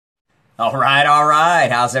All right, all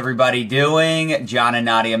right. How's everybody doing? John and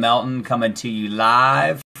Nadya Melton coming to you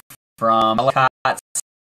live from Ellicott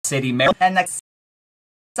City, Maryland. And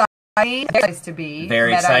exciting place to be.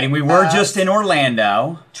 Very exciting. We were just in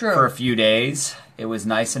Orlando for a few days. It was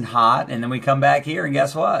nice and hot, and then we come back here, and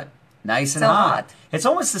guess what? Nice and hot. It's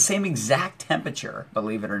almost the same exact temperature,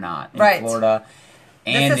 believe it or not, in Florida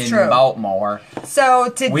and in Baltimore. So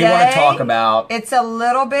today, we want to talk about... It's a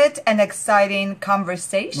little bit an exciting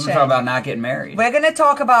conversation. We're going to talk about not getting married. We're going to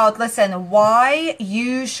talk about, listen, why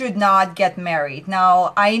you should not get married.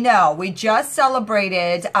 Now, I know we just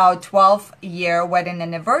celebrated our 12th year wedding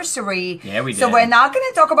anniversary. Yeah, we did. So we're not going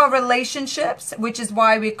to talk about relationships, which is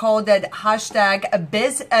why we called it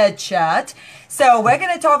 #BizChat. So we're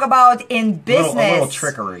going to talk about in business. A little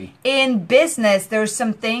trickery. In business, there's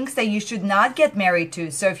some things that you should not get married to.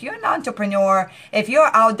 So if you're an entrepreneur, if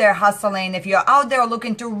you're out there hustling, if you're out there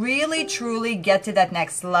looking to really, truly get to that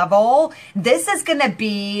next level, this is going to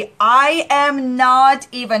be, I am not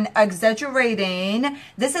even exaggerating,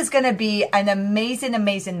 this is going to be an amazing,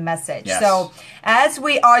 amazing message. Yes. So as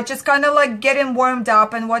we are just kind of like getting warmed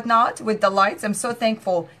up and whatnot with the lights, I'm so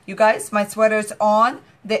thankful. You guys, my sweater's on.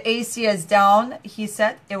 The AC is down. He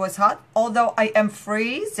said it was hot, although I am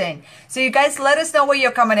freezing. So you guys, let us know where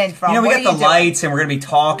you're coming in from. You know, we got the lights and we're going to be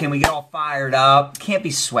talking. We get all fired up. Can't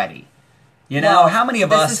be sweaty. You know, how many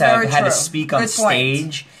of us have had to speak on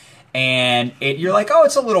stage and you're like, oh,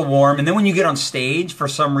 it's a little warm. And then when you get on stage, for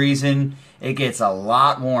some reason, it gets a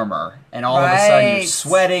lot warmer. And all of a sudden, you're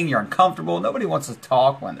sweating, you're uncomfortable. Nobody wants to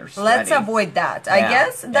talk when they're sweaty. Let's avoid that. I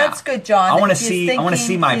guess that's good, John. I want to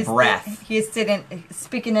see my breath. He's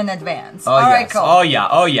speaking in advance. Oh, all right, cool. Oh, yeah.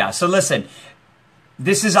 Oh, yeah. So listen,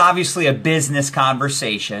 this is obviously a business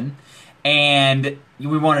conversation. And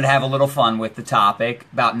we wanted to have a little fun with the topic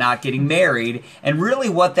about not getting married and really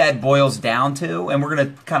what that boils down to. And we're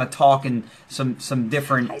going to kind of talk in some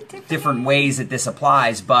different ways that this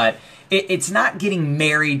applies. But it's not getting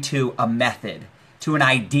married to a method, to an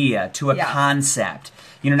idea, to a concept.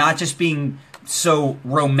 You know, not just being so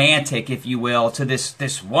romantic, if you will, to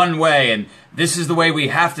this one way and this is the way we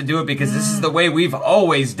have to do it because this is the way we've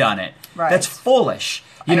always done it. Right. That's foolish.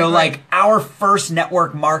 You know, like our first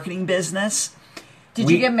network marketing business. Did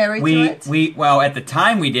you get married to it? Well, at the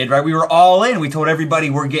time we did, right? We were all in. We told everybody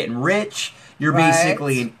we're getting rich. You're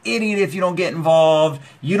basically an idiot if you don't get involved.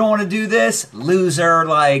 You don't want to do this? Loser.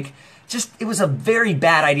 Like, just, it was a very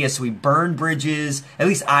bad idea. So we burned bridges. At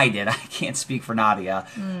least I did. I can't speak for Nadya.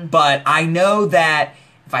 But I know that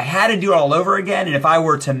if I had to do it all over again, and if I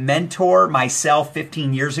were to mentor myself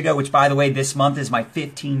 15 years ago, which, by the way, this month is my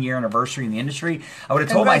 15-year anniversary in the industry, I would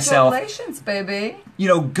have told myself, congratulations, baby. You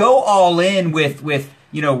know, go all in with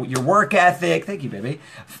you know, your work ethic. Thank you, baby.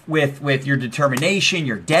 With your determination,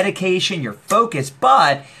 your dedication, your focus,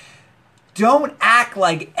 but don't act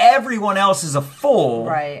like everyone else is a fool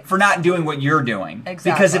for not doing what you're doing.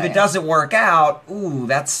 Exactly. Because if it doesn't work out, ooh,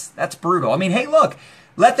 that's brutal. I mean, hey, look,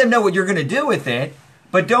 let them know what you're going to do with it.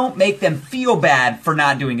 But don't make them feel bad for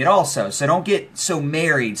not doing it also. So don't get so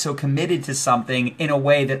married, so committed to something in a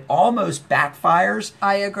way that almost backfires.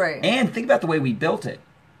 I agree. And think about the way we built it.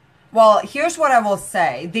 Well, here's what I will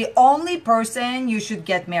say. The only person you should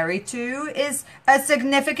get married to is a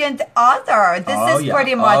significant other. This is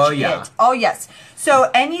pretty much it. Oh, yes. So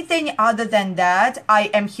anything other than that, I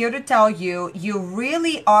am here to tell you, you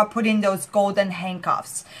really are putting those golden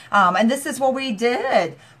handcuffs. And this is what we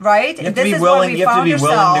did, right? You have to be willing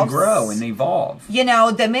to grow and evolve. You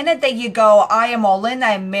know, the minute that you go, I am all in,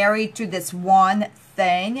 I am married to this one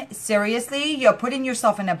thing, seriously, you're putting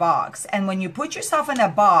yourself in a box. And when you put yourself in a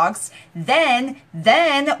box, then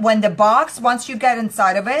when the box, once you get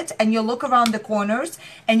inside of it and you look around the corners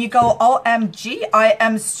and you go, OMG, I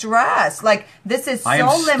am stressed. Like, this is so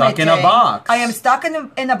limiting. I am stuck in a box. I am stuck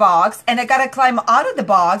in a box and I got to climb out of the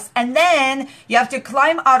box. And then you have to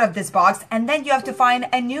climb out of this box and then you have to find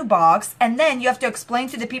a new box. And then you have to explain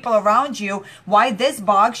to the people around you why this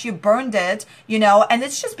box, you burned it, you know, and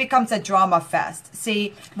it just becomes a drama fest.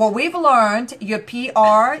 See, what we've learned, your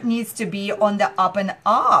PR needs to be on the up and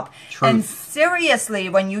up. Truth. And seriously,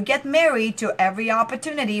 when you get married, to every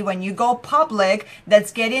opportunity, when you go public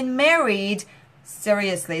that's getting married,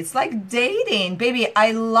 seriously, it's like dating. Baby,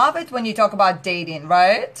 I love it when you talk about dating,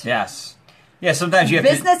 right? Yes. Yeah, sometimes you have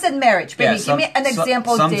business and marriage, baby. Give me an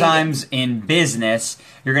example. Sometimes in business,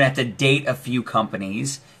 you're going to have to date a few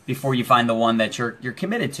companies before you find the one that you're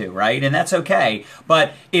committed to, right? And that's okay.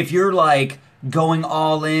 But if you're like going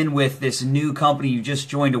all in with this new company you just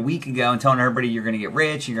joined a week ago and telling everybody you're going to get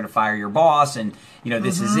rich, you're going to fire your boss, and you know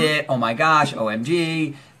this is it. Oh my gosh,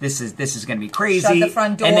 OMG. this is going to be crazy. Shut the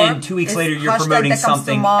front door. And then 2 weeks later, you're promoting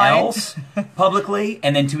something mind. else publicly.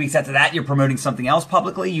 And then 2 weeks after that, you're promoting something else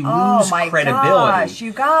publicly. You lose my credibility. Gosh,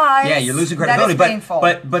 you guys. Yeah, you're losing credibility. That is painful.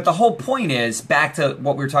 But the whole point is, back to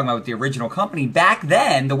what we were talking about with the original company, back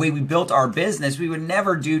then, the way we built our business, we would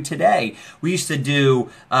never do today. We used to do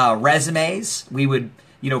resumes. We would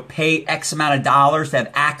pay X amount of dollars to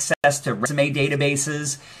have access to resume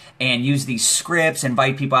databases and use these scripts,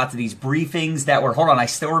 invite people out to these briefings that were, hold on, I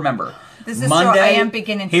still remember. This is Monday, true. I am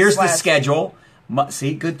beginning to here's sweat. the schedule.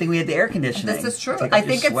 See, good thing we had the air conditioning. This is true. I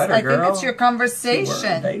think it's your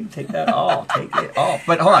conversation. Baby, take that off. Take it off.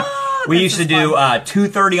 But hold on. We used to do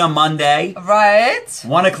 2:30 on Monday. Right.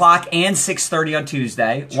 1 o'clock and 6:30 on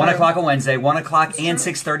Tuesday. True. 1 o'clock on Wednesday. 1 o'clock and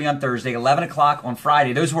 6:30 on Thursday. 11 o'clock on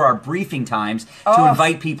Friday. Those were our briefing times to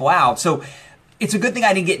invite people out. So it's a good thing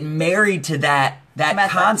I didn't get married to that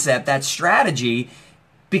concept, that strategy,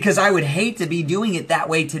 because I would hate to be doing it that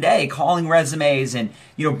way today, calling resumes and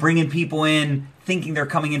bringing people in thinking they're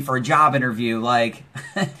coming in for a job interview. Like,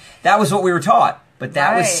 that was what we were taught. But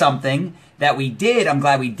that was something that we did. I'm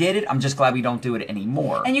glad we did it. I'm just glad we don't do it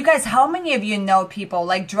anymore. And you guys, how many of you know people,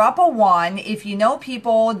 like drop a 1 if you know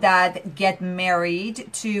people that get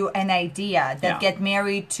married to an idea, that get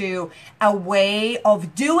married to a way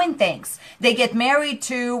of doing things. They get married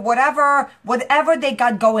to whatever they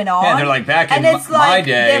got going on. Yeah, they're like, back in and it's my like,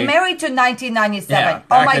 day. They're married to 1997. Yeah,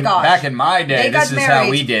 oh my gosh. Back in my day, this is how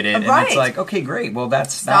we did it. Right. And it's like, okay, great. Well,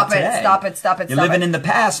 that's Stop not today. Stop it. You're living in the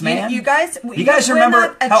past, man. You guys remember,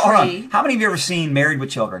 not a hold on. tree. How many of you ever seen Married with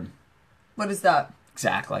Children? What is that?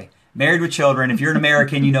 Exactly. Married with Children. If you're an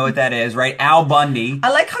American, you know what that is, right? Al Bundy.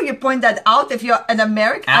 I like how you point that out. If you're an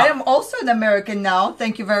American, I am also an American now.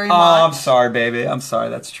 Thank you very much. Oh, I'm sorry, baby. I'm sorry.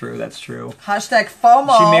 That's true. Hashtag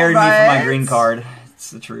FOMO. She married me for right? my green card. It's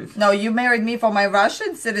the truth. No, you married me for my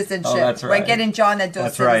Russian citizenship. Oh, that's right. We're getting John a dual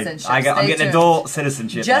citizenship. Right. I'm getting a dual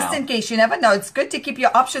citizenship Just now. in case, you never know. It's good to keep your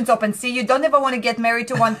options open. See, you don't ever want to get married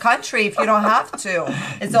to one country if you don't have to.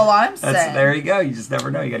 It's all I'm saying. There you go. You just never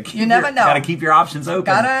know. You got to keep. You never know. Got to keep your options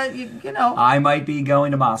open. You know. I might be going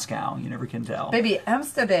to Moscow. You never can tell. Baby,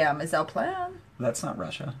 Amsterdam is our plan. That's not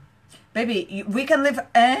Russia. Baby, we can live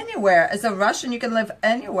anywhere. As a Russian, you can live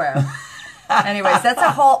anywhere. Anyways, that's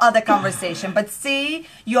a whole other conversation. But see,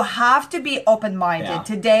 you have to be open-minded. Yeah.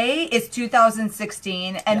 Today is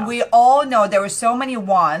 2016, and we all know there were so many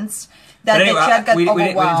wants that anyway, the chat got overwhelmed. We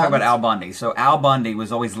didn't talk about Al Bundy. So Al Bundy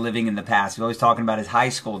was always living in the past. He was always talking about his high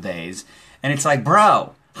school days. And it's like,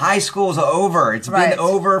 bro, high school's over. It's been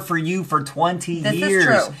over for you for 20 years. This is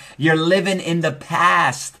true. You're living in the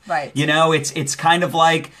past. Right. It's kind of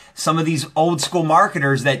like some of these old school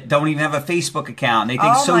marketers that don't even have a Facebook account. They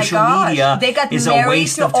think social media is a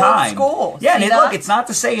waste of time. Yeah, and look, it's not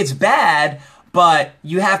to say it's bad, but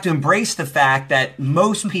you have to embrace the fact that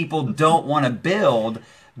most people don't want to build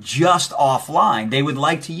just offline. They would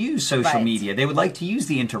like to use social media. They would like to use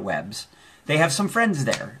the interwebs. They have some friends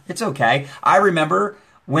there. It's okay. I remember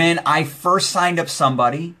when I first signed up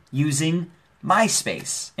somebody using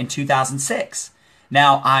MySpace in 2006.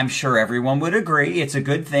 Now, I'm sure everyone would agree it's a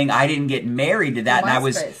good thing I didn't get married to that. And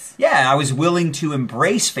I was willing to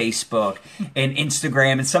embrace Facebook and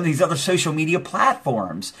Instagram and some of these other social media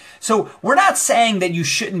platforms. So we're not saying that you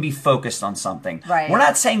shouldn't be focused on something. Right. We're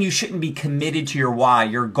not saying you shouldn't be committed to your why,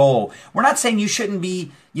 your goal. We're not saying you shouldn't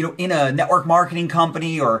be, in a network marketing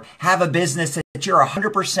company or have a business that you're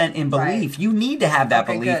 100% in belief. You need to have that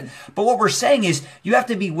belief. Good. But what we're saying is you have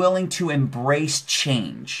to be willing to embrace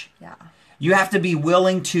change. Yeah. You have to be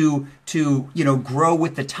willing to grow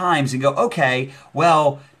with the times and go, okay,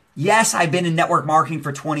 well, yes, I've been in network marketing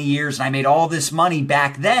for 20 years and I made all this money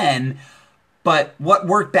back then, but what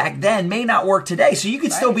worked back then may not work today. So you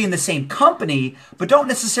could still be in the same company, but don't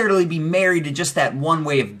necessarily be married to just that one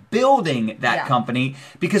way of building that company.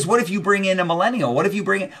 Because what if you bring in a millennial? What if you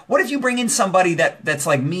bring in somebody that's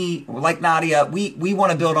like me, like Nadya? We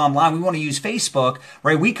want to build online. We want to use Facebook,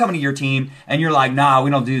 right? We come into your team and you're like, nah,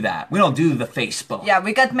 we don't do that. We don't do the Facebook. Yeah,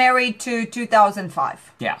 we got married to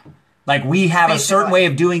 2005. Yeah. Like we have a certain way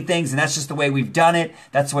of doing things and that's just the way we've done it.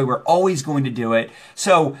 That's the way we're always going to do it.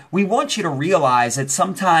 So we want you to realize that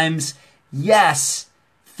sometimes, yes,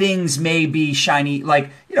 things may be shiny. Like,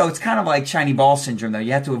 it's kind of like shiny ball syndrome though.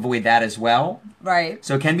 You have to avoid that as well. Right.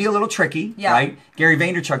 So it can be a little tricky, right? Gary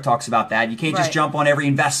Vaynerchuk talks about that. You can't just jump on every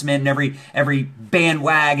investment and every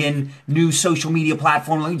bandwagon, new social media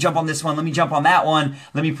platform. Let me jump on this one. Let me jump on that one.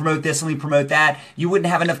 Let me promote this. Let me promote that. You wouldn't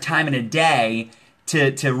have enough time in a day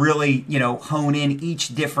to really, hone in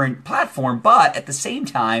each different platform. But at the same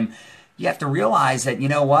time, you have to realize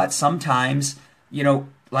that, sometimes,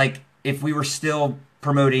 like if we were still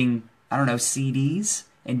promoting, I don't know, CDs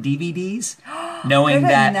and DVDs, knowing Good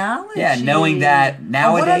that analogy. knowing that What are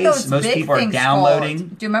nowadays those most big people are things downloading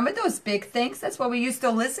called? Do you remember those big things? That's what we used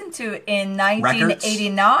to listen to in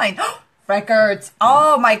 1989. Records.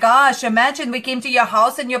 Oh my gosh. Imagine we came to your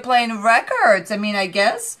house and you're playing records. I mean, I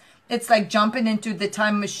guess it's like jumping into the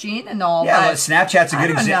time machine and all Yeah, that. Snapchat's a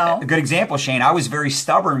a good example, Shane. I was very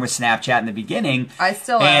stubborn with Snapchat in the beginning. I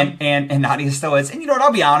still am. And Nadia still is. And you know what,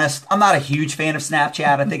 I'll be honest, I'm not a huge fan of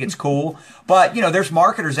Snapchat. I think it's cool. But, you know, there's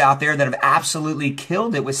marketers out there that have absolutely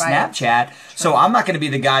killed it with Snapchat. So I'm not going to be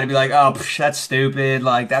the guy to be like, oh, that's stupid.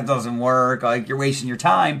 Like, that doesn't work. Like, you're wasting your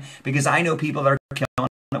time. Because I know people that are killing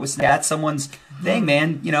it with Snapchat. That's someone's thing,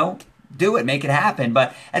 man. You know, do it, make it happen.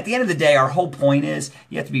 But at the end of the day, our whole point is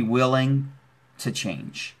you have to be willing to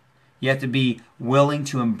change. You have to be willing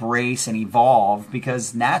to embrace and evolve,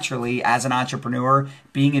 because naturally, as an entrepreneur,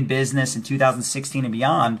 being in business in 2016 and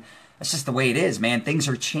beyond, that's just the way it is, man. Things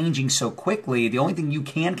are changing so quickly. The only thing you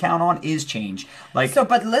can count on is change. Like, So,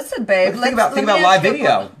 but listen, babe. think about live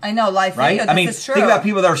video. I know, live Right? video. I mean, This is true. think about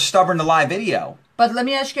people that are stubborn to live video. But let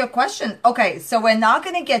me ask you a question. Okay, so we're not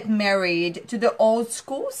going to get married to the old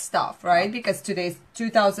school stuff, right? Because today's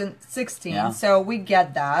 2016, Yeah. so we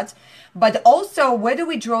get that. But also, where do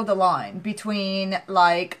we draw the line between,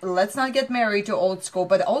 like, let's not get married to old school,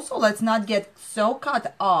 but also let's not get so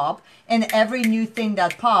caught up in every new thing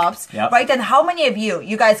that pops, Yep. right? And how many of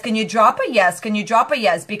you guys, can you drop a yes? Can you drop a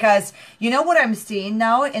yes? Because you know what I'm seeing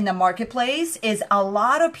now in the marketplace is a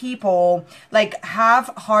lot of people, like, have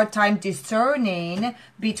hard time discerning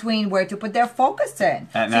between where to put their focus in.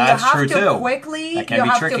 And so you that's have true, to too. quickly, That can you be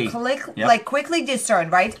have tricky. to Yep. quickly discern,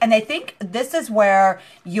 right? And I think this is where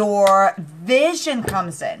your vision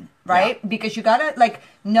comes in, right? Yeah. Because you gotta like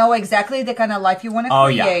know exactly the kind of life you want to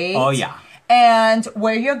create. Oh, yeah. And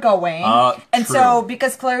where you're going. And True. so,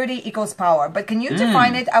 because clarity equals power. But can you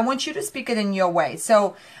define it? I want you to speak it in your way.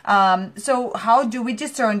 So, so how do we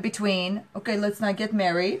discern between, okay, let's not get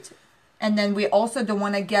married, and then we also don't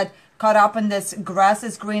want to get caught up in this grass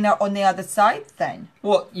is greener on the other side thing?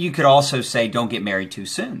 Well, you could also say don't get married too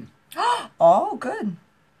soon. Oh, good.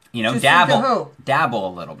 You know, Too soon to who? dabble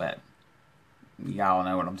a little bit. You all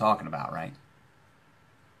know what I'm talking about, right?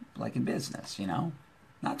 Like in business, you know?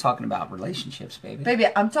 Not talking about relationships, baby. Baby,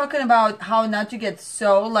 I'm talking about how not to get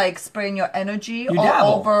so, like, spraying your energy all dabble.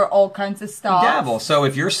 over all kinds of stuff. You dabble. So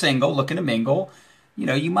if you're single, looking to mingle, you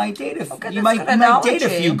know, you might date a Okay, you that's might good date a analogy.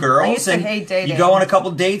 few girls, I used to and hate dating. you go on a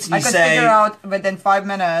couple dates, and I you could say, figure out within 5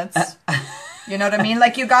 minutes. You know what I mean?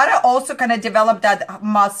 Like, you gotta also kind of develop that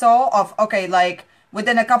muscle of, okay, like,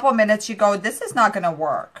 within a couple of minutes, you go, this is not gonna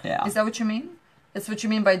work. Yeah. Is that what you mean? That's what you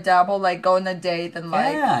mean by dabble? Like, go on a date and,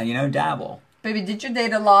 like, yeah, you know, dabble. baby, did you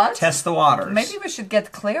date a lot? Test the waters. Maybe we should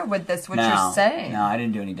get clear with this, what no, you're saying. No, I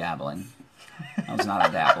didn't do any dabbling. I was not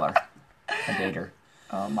a dabbler. A dater.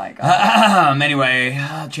 Oh, my God. Anyway,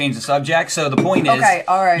 I'll change the subject. So the point is, Okay,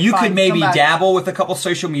 all right, you fine, could maybe come back. dabble with a couple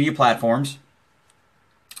social media platforms.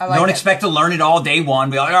 I like Don't it. expect to learn it all day one.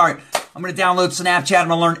 Be like, all right, I'm going to download Snapchat. I'm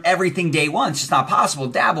going to learn everything day one. It's just not possible.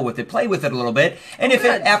 Dabble with it. Play with it a little bit. And if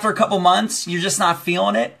good. after a couple months you're just not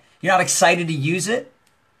feeling it, you're not excited to use it,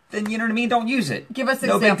 then you know what I mean? Don't use it. Give us an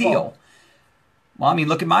no example. big deal. Well, I mean,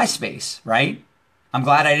 look at MySpace, right? I'm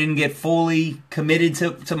glad I didn't get fully committed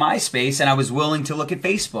to MySpace, and I was willing to look at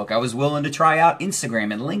Facebook. I was willing to try out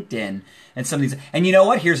Instagram and LinkedIn and some of these. And you know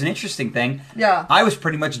what? Here's an interesting thing. Yeah. I was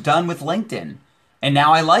pretty much done with LinkedIn. And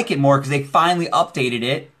now I like it more because they finally updated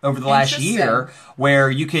it over the last year,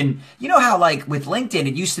 where you can, you know how like with LinkedIn,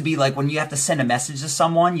 it used to be like when you have to send a message to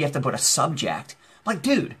someone, you have to put a subject. Like,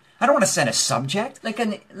 dude, I don't want to send a subject. Like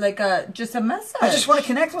just a message. I just want to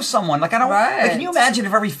connect with someone. Like, I don't. Right. Like, can you imagine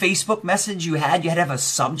if every Facebook message you had to have a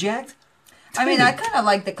subject? I mean, I kind of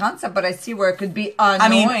like the concept, but I see where it could be annoying. I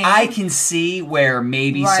mean, I can see where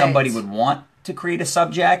maybe Right. somebody would want to create a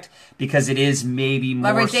subject because it is maybe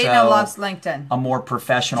more Larry so Dana loves LinkedIn. a more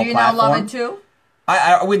professional Do you platform. not love it too?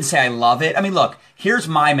 I wouldn't say I love it. I mean, look, here's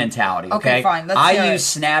my mentality, okay? Okay, fine. Let's I hear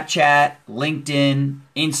use Snapchat, LinkedIn,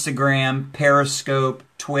 Instagram, Periscope,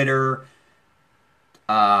 Twitter,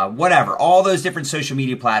 whatever, all those different social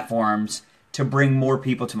media platforms to bring more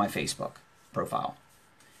people to my Facebook profile.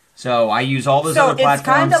 So I use all those other platforms.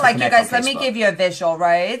 So it's kind to of like, you connect on guys, let me Facebook. give you a visual,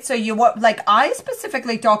 right? So you want, like, I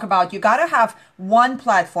specifically talk about, you got to have one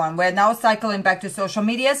platform. We're now cycling back to social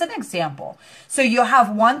media as an example. So you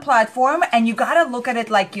have one platform and you got to look at it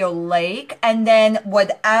like your lake, and then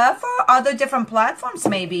whatever other different platforms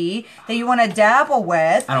may be that you want to dabble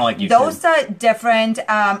with. I don't like YouTube. Those are different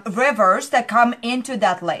rivers that come into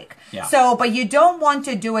that lake. Yeah. So, but you don't want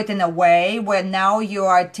to do it in a way where now you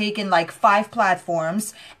are taking like 5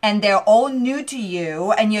 platforms and they're all new to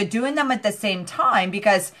you and you're doing them at the same time,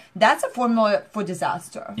 because that's a formula for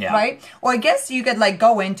disaster, right? Or I guess you could like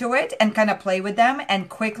go into it and kind of play with them and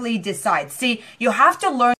quickly decide. See, you have to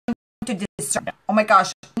learn to discern. Oh my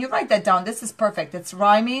gosh, you write that down. This is perfect. It's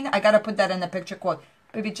rhyming. I got to put that in the picture quote.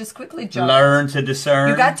 Baby, just quickly jot. Learn to discern.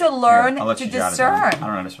 You got to learn to discern. I don't know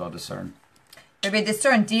how to spell discern. Maybe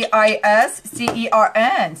discern.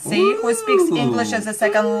 D-I-S-C-E-R-N. See, who speaks English as a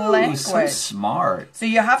second language? So smart. So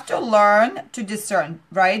you have to learn to discern,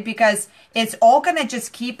 right? Because it's all going to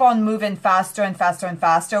just keep on moving faster and faster and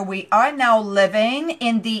faster. We are now living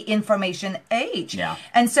in the information age. Yeah.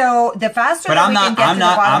 And so the faster but that we can get to the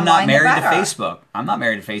bottom line, I'm not married the to Facebook. I'm not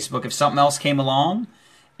married to Facebook. If something else came along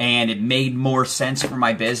and it made more sense for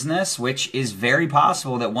my business, which is very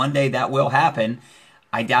possible that one day that will happen,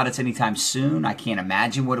 I doubt it's anytime soon. I can't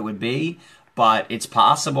imagine what it would be, but it's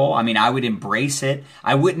possible. I mean, I would embrace it.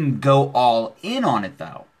 I wouldn't go all in on it,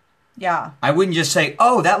 though. Yeah. I wouldn't just say,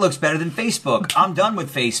 oh, that looks better than Facebook. I'm done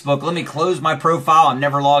with Facebook. Let me close my profile. I'm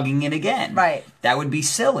never logging in again. Right. That would be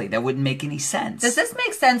silly. That wouldn't make any sense. Does this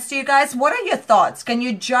make sense to you guys? What are your thoughts? Can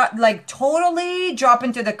you totally drop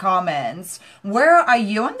into the comments? Where are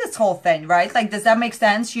you on this whole thing, right? Like, does that make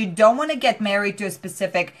sense? You don't want to get married to a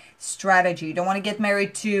specific strategy. You don't want to get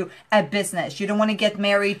married to a business. You don't want to get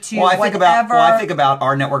married to I think about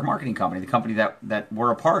our network marketing company, the company that we're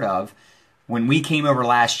a part of. When we came over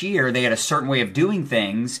last year, they had a certain way of doing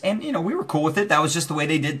things, and we were cool with it. That was just the way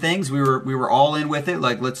they did things. We were all in with it.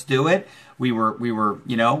 Like, let's do it. We were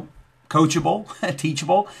coachable,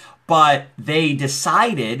 teachable. But they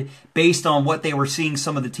decided, based on what they were seeing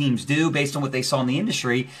some of the teams do, based on what they saw in the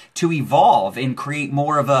industry, to evolve and create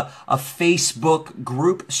more of a Facebook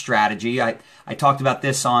group strategy. I talked about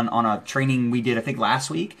this on a training we did, I think, last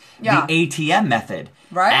week. Yeah. The ATM method.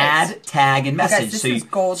 Right. Add, tag, and message. So you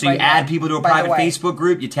add people to a private Facebook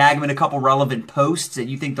group, you tag them in a couple relevant posts that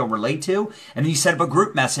you think they'll relate to, and then you set up a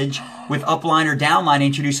group message with upline or downline,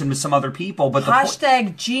 introduce them to some other people. But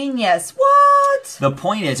hashtag genius. What? The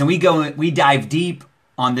point is, and we dive deep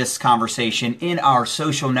on this conversation in our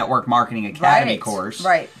Social Network Marketing Academy course.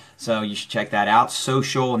 Right. So you should check that out,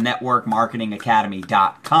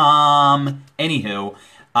 socialnetworkmarketingacademy.com. Anywho,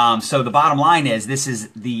 so the bottom line is, this is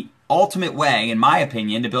the ultimate way, in my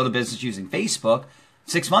opinion, to build a business using Facebook.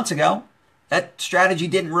 6 months ago, that strategy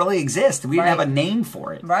didn't really exist. We didn't have a name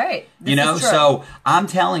for it. Right. So I'm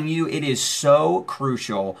telling you, it is so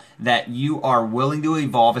crucial that you are willing to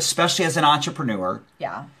evolve, especially as an entrepreneur.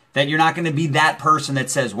 Yeah. That you're not going to be that person that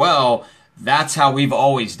says, well, that's how we've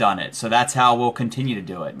always done it, so that's how we'll continue to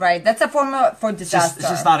do it. Right. That's a formula for disaster. It's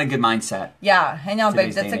just not a good mindset. Yeah, I know,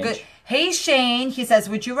 babe. That's a good... Hey, Shane, he says,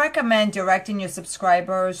 would you recommend directing your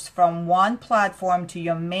subscribers from one platform to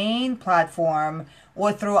your main platform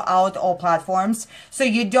or throughout all platforms? So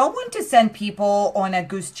you don't want to send people on a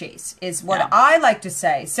goose chase, is what I like to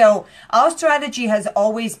say. So our strategy has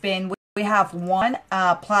always been... We have one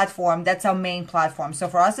platform that's our main platform. So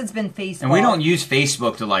for us, it's been Facebook. And we don't use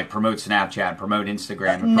Facebook to promote Snapchat, promote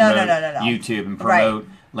Instagram, and no. YouTube, and promote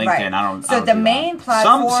LinkedIn. Right. I don't. So I don't the do main that.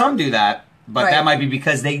 platform. Some do that, but that might be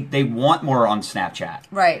because they want more on Snapchat.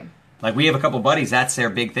 Right. Like, we have a couple buddies, that's their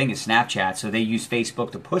big thing, is Snapchat. So they use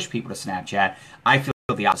Facebook to push people to Snapchat. I feel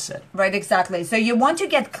the opposite. Right, exactly. So you want to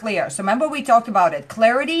get clear. So remember, we talked about it.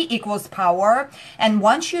 Clarity equals power. And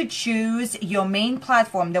once you choose your main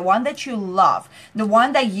platform, the one that you love, the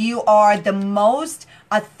one that you are the most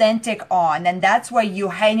authentic on, and that's where you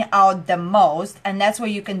hang out the most, and that's where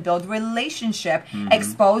you can build relationship,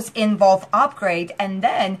 expose, involve, upgrade, and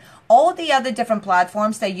then all the other different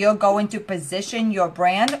platforms that you're going to position your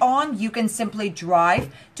brand on, you can simply drive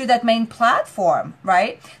to that main platform,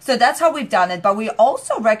 right? So that's how we've done it. But we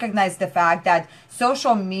also recognize the fact that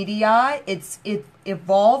social media, it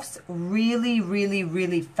evolves really, really,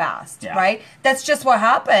 really fast, right? That's just what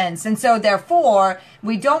happens. And so therefore,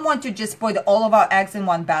 we don't want to just put all of our eggs in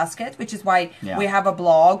one basket, which is why we have a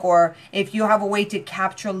blog, or if you have a way to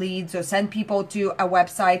capture leads or send people to a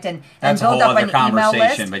website and build up an email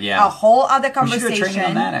list, but a whole other conversation. We should do a training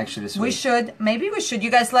on that actually this week. Maybe we should.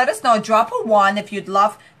 You guys let us know. Drop a 1 if you'd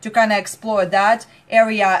love to kind of explore that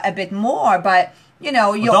area a bit more, but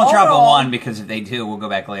don't drop a 1, because if they do, we'll go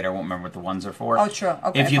back later. I won't remember what the 1s are for. Oh, true.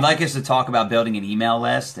 Okay. If you'd like us to talk about building an email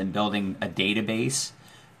list and building a database,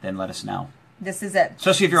 then let us know. This is it.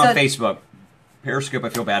 Especially if you're on Facebook. Periscope, I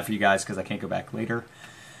feel bad for you guys because I can't go back later.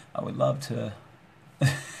 I would love to.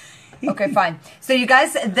 Okay, fine. So you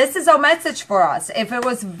guys, this is our message for us. If it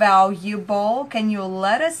was valuable, can you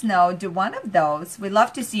let us know? Do one of those. We'd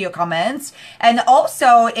love to see your comments. And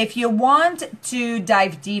also, if you want to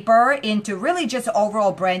dive deeper into really just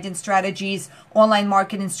overall branding strategies, online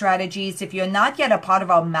marketing strategies, if you're not yet a part of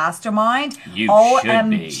our mastermind,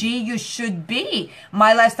 OMG, you should be.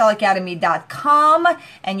 MyLifestyleAcademy.com,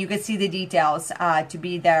 and you can see the details to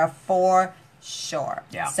be there for sure.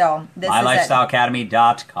 Yeah. So this is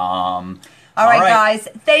MyLifestyleAcademy.com. All right, guys.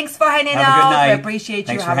 Thanks for hanging Have a out. good night. We appreciate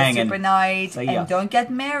Thanks you. for Have hanging. a super night. See ya. And don't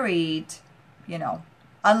get married,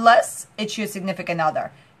 unless it's your significant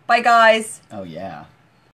other. Bye, guys. Oh, yeah.